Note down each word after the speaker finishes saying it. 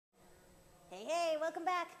welcome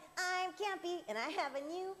back. I'm Kampy, and I have a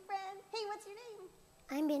new friend. Hey, what's your name?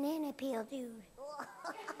 I'm Banana Peel Dude.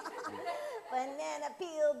 Banana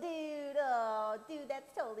Peel Dude. Oh, dude,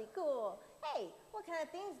 that's totally cool. Hey, what kind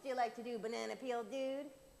of things do you like to do, Banana Peel Dude?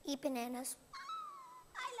 Eat bananas.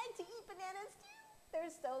 I like to eat bananas too.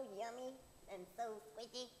 They're so yummy and so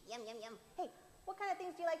squishy. Yum, yum, yum. Hey, what kind of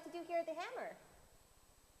things do you like to do here at the Hammer?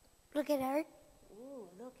 Look at art. Ooh,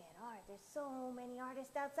 look at art. There's so many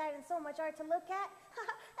artists outside and so much art to look at.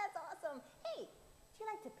 That's awesome. Hey, do you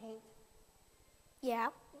like to paint?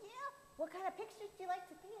 Yeah. Yeah? What kind of pictures do you like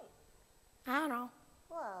to paint? I don't know.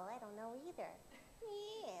 Well, I don't know either.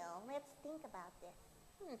 Yeah, let's think about this.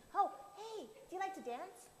 Oh, hey, do you like to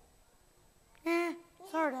dance?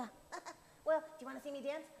 Sorta. Well, do you want to see me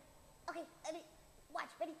dance? Okay,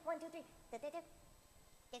 watch. Ready? 1, 2, 3.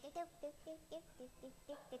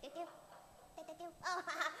 Oh,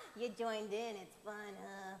 you joined in. It's fun,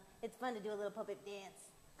 huh? It's fun to do a little puppet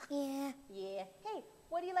dance. Yeah. Yeah. Hey,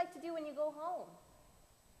 what do you like to do when you go home?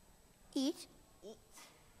 Eat. Eat.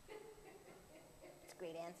 It's a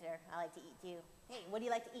great answer. I like to eat too. Hey, what do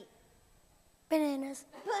you like to eat? Bananas.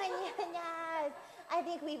 Bananas! I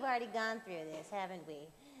think we've already gone through this, haven't we?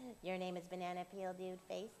 Your name is Banana Peel Dude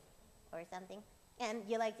Face or something. And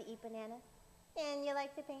you like to eat bananas? And you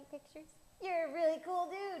like to paint pictures? You're a really cool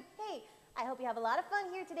dude. Hey, I hope you have a lot of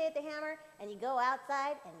fun here today at the Hammer and you go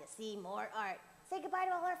outside and you see more art. Say goodbye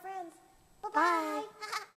to all our friends. Bye-bye. Bye.